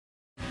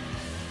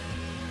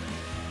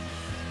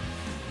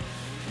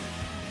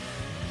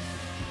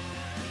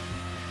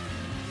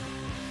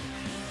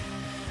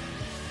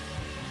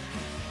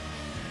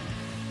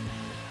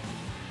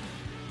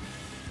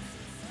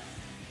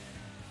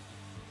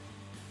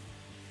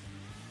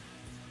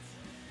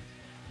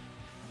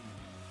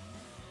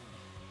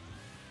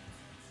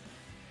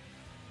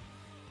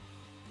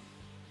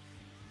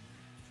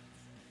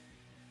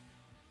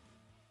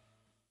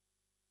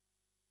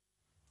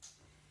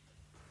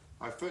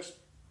I first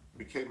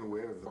became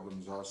aware of the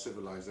problems our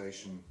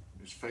civilization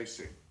is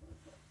facing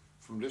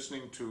from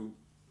listening to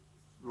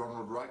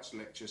Ronald Wright's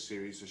lecture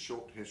series, A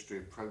Short History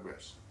of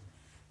Progress.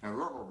 Now,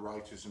 Ronald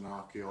Wright is an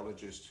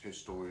archaeologist,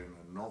 historian,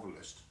 and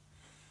novelist,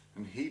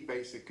 and he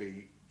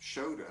basically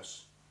showed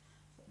us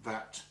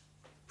that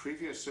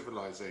previous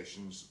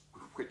civilizations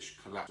which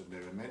collapsed, and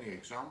there are many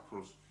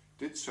examples,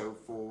 did so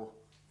for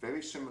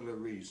very similar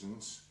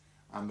reasons,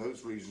 and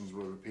those reasons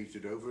were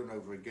repeated over and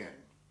over again.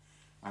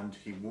 And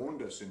he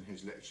warned us in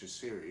his lecture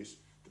series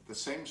that the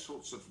same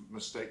sorts of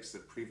mistakes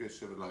that previous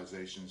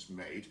civilizations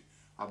made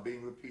are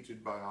being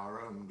repeated by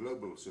our own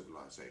global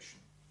civilization.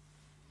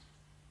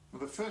 Now,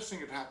 the first thing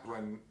that happened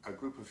when a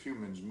group of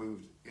humans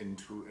moved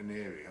into an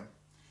area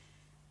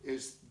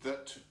is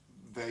that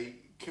they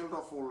killed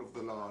off all of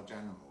the large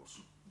animals.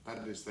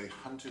 That is, they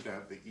hunted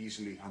out the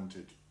easily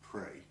hunted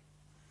prey.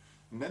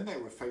 And then they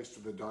were faced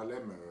with a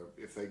dilemma.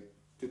 If they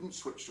didn't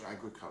switch to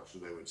agriculture,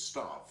 they would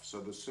starve.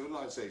 So the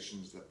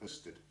civilizations that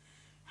persisted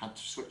had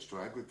to switch to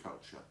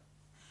agriculture.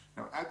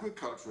 Now,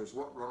 agriculture is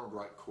what Ronald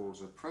Wright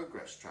calls a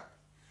progress trap,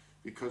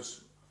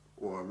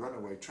 or a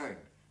runaway train,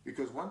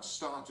 because once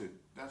started,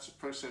 that's a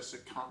process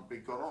that can't be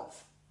got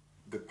off.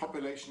 The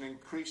population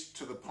increased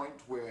to the point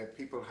where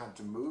people had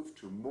to move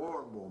to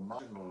more and more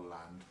marginal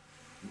land,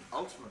 and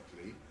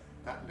ultimately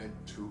that led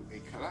to a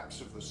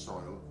collapse of the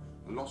soil,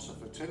 a loss of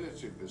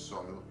fertility of the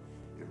soil,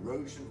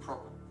 erosion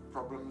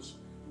problems.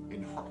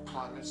 In hot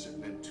climates it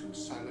led to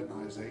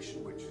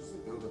salinization, which is the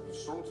buildup of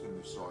salt in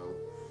the soil,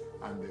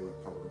 and there were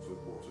problems with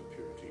water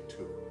purity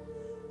too.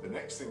 The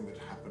next thing that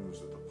happened was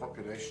that the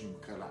population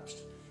collapsed.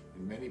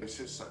 In many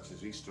places, such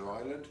as Easter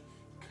Island,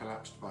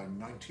 collapsed by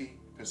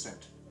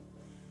 90%.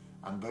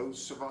 And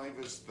those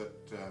survivors that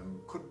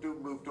could do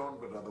moved on,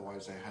 but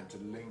otherwise they had to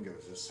linger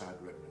as a sad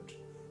remnant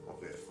of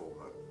their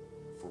former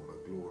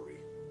glory.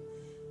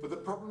 But the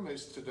problem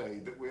is today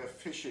that we are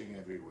fishing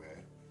everywhere,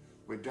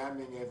 we're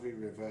damming every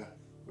river,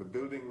 we're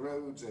building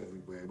roads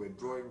everywhere, we're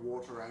drawing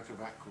water out of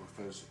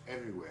aquifers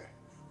everywhere.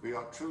 We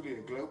are truly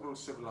a global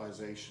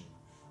civilization.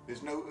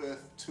 There's no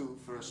Earth 2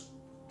 for us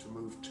to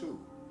move to.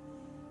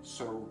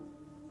 So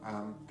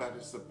that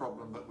is the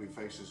problem that we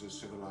face as a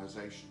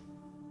civilization.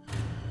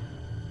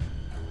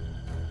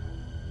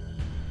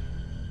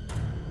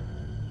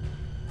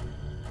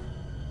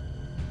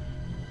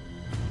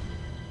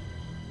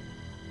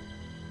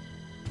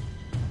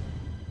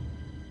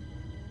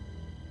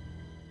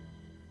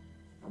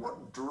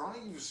 What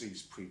drives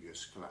these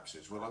previous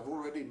collapses? Well, I've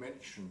already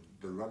mentioned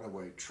the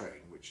runaway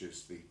train, which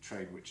is the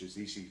train which is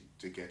easy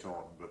to get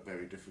on but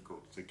very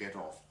difficult to get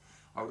off.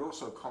 I would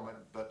also comment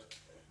that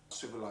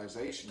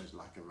civilization is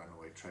like a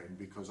runaway train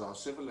because our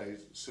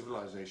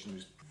civilization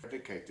is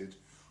predicated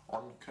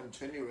on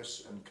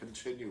continuous and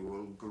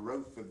continual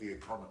growth of the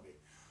economy.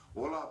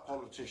 All our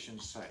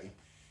politicians say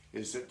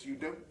is that you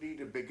don't need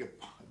a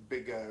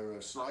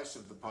bigger slice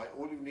of the pie,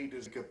 all you need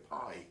is a bigger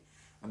pie.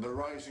 And the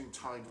rising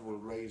tide will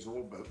raise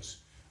all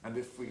boats, and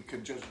if we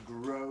can just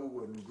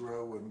grow and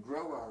grow and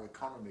grow our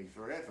economy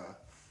forever,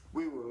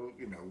 we will,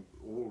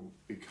 all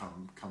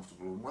become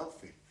comfortable and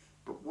wealthy.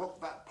 But what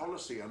that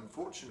policy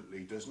unfortunately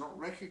does not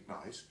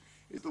recognize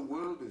is the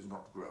world is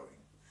not growing.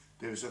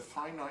 There is a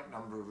finite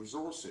number of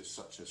resources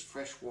such as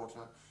fresh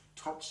water,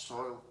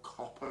 topsoil,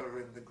 copper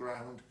in the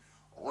ground,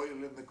 oil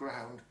in the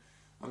ground,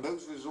 and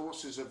those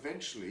resources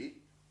eventually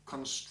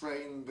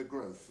constrain the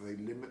growth. They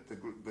limit the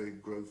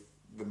growth,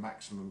 the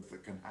maximum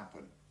that can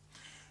happen.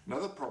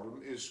 Another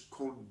problem is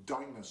called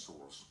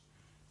dinosaurs.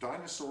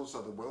 Dinosaurs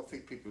are the wealthy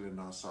people in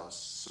our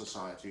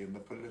society and the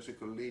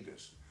political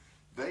leaders.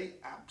 They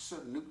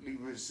absolutely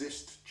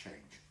resist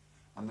change,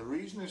 and the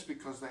reason is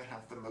because they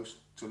have the most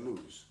to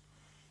lose.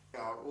 They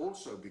are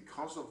also,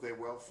 because of their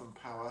wealth and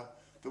power,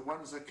 the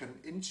ones that can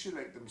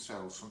insulate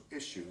themselves from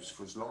issues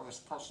for as long as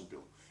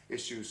possible.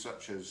 Issues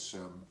such as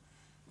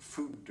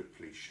food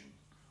depletion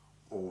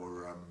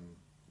or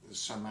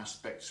some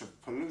aspects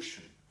of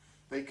pollution.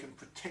 They can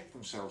protect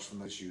themselves from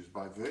those issues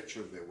by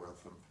virtue of their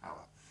wealth and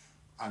power,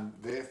 and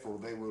therefore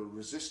they will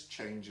resist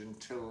change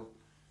until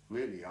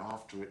really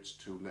after it's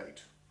too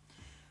late.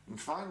 And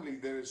finally,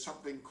 there is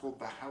something called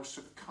the House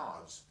of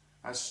Cards.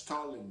 As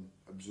Stalin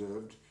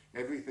observed,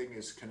 everything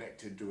is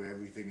connected to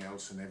everything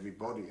else and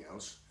everybody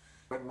else.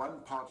 When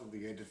one part of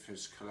the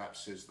edifice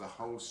collapses, the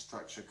whole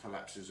structure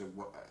collapses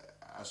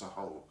as a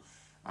whole.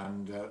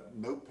 And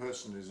no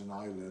person is an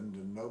island,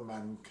 and no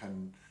man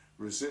can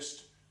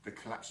resist the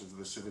collapse of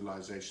the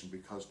civilization,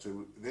 because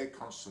to their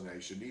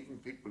consternation, even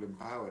people in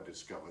power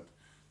discovered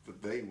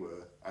that they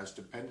were as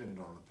dependent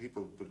on the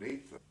people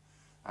beneath them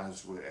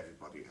as were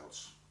everybody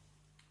else.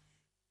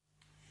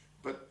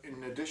 But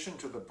in addition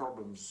to the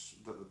problems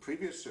that the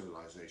previous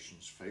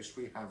civilizations faced,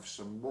 we have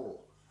some more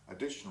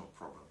additional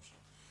problems.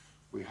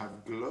 We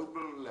have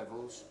global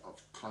levels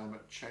of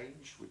climate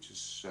change, which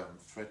is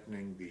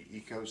threatening the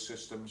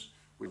ecosystems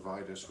which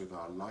provide us with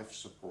our life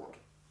support.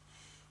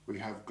 We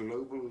have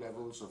global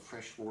levels of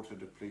freshwater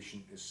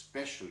depletion,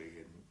 especially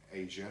in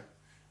Asia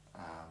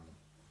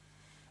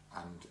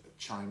and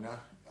China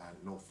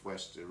and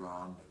northwest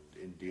Iran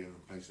and India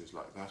and places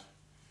like that.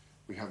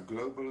 We have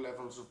global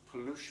levels of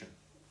pollution.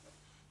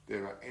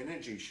 There are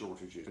energy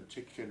shortages,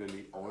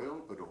 particularly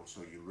oil, but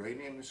also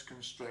uranium is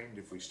constrained.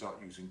 If we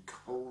start using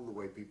coal the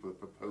way people are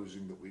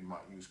proposing that we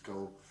might use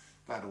coal,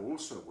 that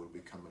also will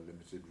become a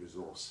limited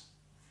resource.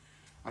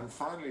 And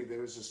finally,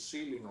 there is a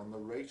ceiling on the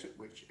rate at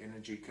which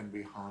energy can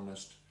be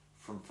harnessed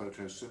from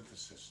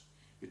photosynthesis.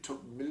 It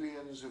took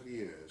millions of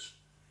years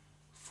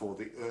for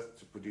the earth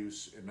to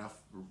produce enough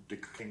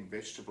decaying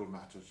vegetable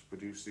matter to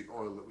produce the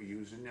oil that we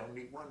use in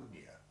only 1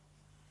 year.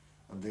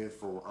 And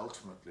therefore,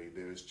 ultimately,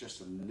 there is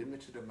just a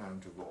limited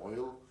amount of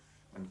oil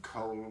and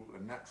coal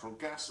and natural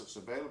gas that's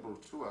available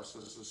to us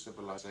as a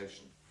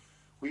civilization.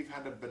 We've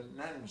had a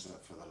bonanza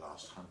for the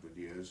last 100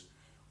 years.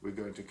 We're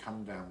going to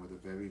come down with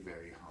a very,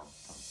 very hard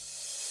thump.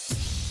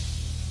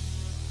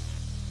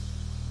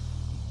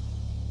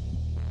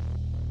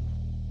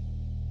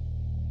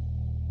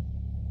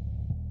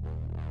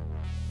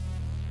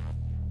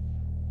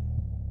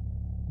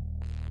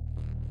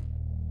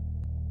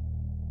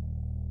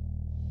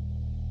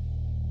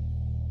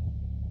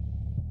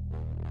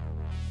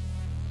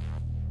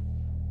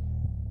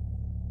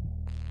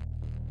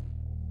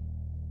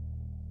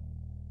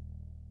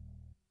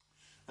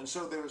 And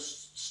so there are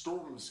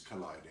storms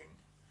colliding.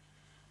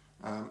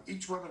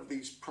 Each one of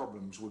these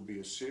problems would be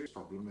a serious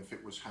problem if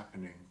it was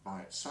happening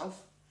by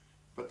itself,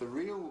 but the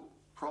real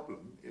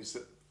problem is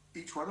that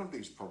each one of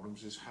these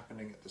problems is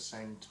happening at the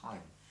same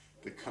time.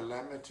 The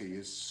calamity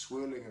is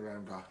swirling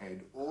around our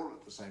head all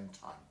at the same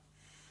time.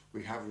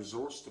 We have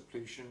resource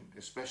depletion,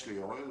 especially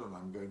oil, and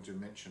I'm going to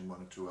mention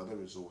one or two other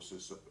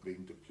resources that are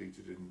being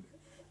depleted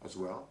as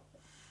well.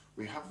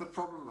 We have the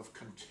problem of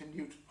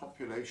continued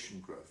population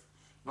growth.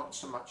 Not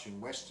so much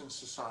in Western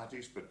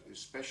societies, but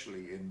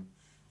especially in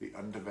the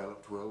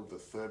undeveloped world, the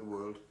third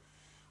world.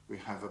 We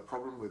have a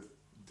problem with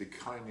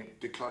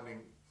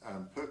declining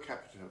per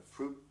capita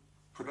food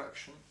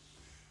production.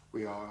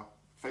 We are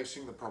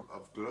facing the problem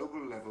of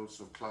global levels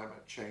of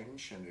climate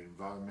change and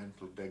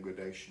environmental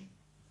degradation.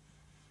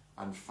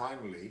 And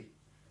finally,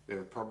 there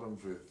are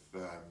problems with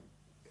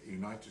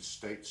United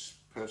States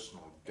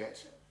personal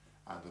debt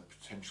and the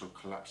potential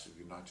collapse of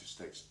the United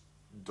States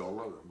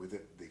dollar, and with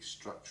it the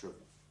structure of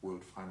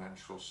world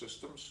financial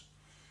systems,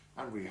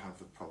 and we have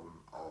the problem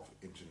of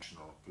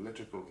international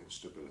political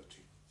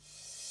instability.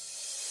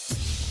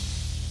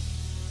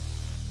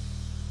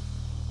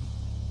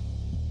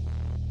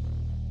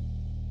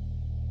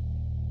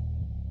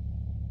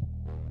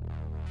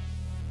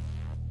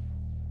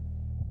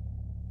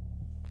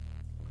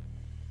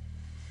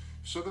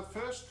 So the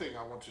first thing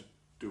I want to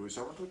do is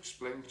I want to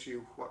explain to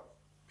you what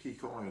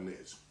peak oil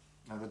is.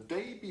 Now, the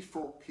day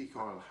before peak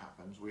oil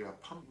happens, we are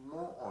pumping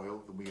more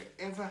oil than we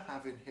ever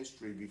have in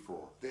history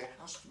before. There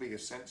has to be a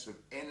sense of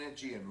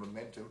energy and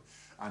momentum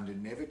and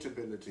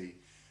inevitability,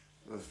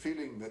 the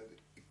feeling that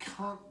it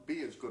can't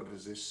be as good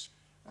as this,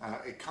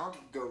 it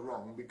can't go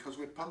wrong because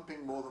we're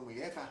pumping more than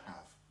we ever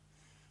have.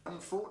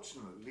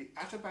 Unfortunately,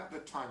 at about the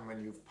time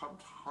when you've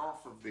pumped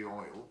half of the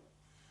oil,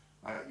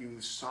 you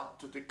start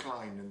to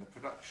decline in the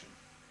production.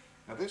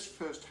 Now, this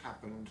first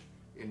happened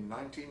in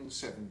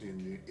 1970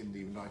 in the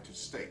United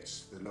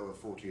States, the lower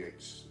 48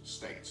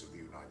 states of the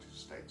United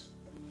States.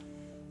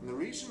 And the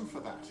reason for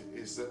that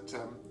is that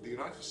the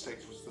United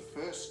States was the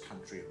first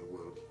country in the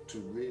world to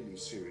really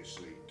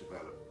seriously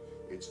develop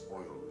its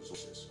oil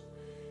resources.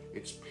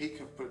 Its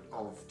peak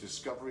of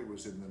discovery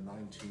was in the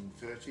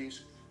 1930s,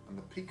 and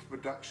the peak of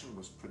production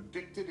was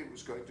predicted it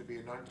was going to be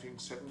in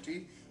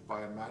 1970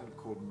 by a man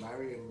called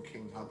Marion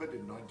King Hubbard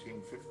in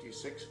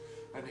 1956,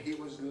 and he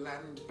was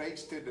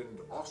lambasted and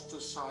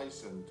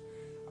ostracized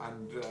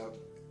and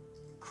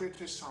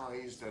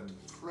criticized and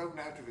thrown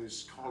out of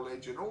his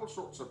college and all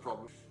sorts of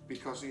problems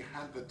because he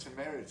had the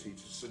temerity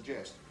to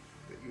suggest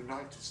that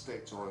United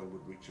States oil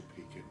would reach a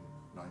peak in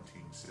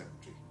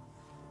 1970.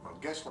 Well,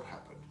 guess what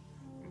happened?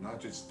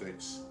 United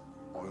States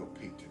oil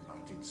peaked in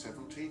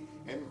 1970.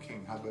 M.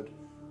 King Hubbard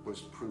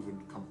was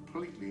proven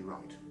completely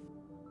right.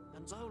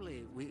 And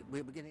slowly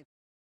we're beginning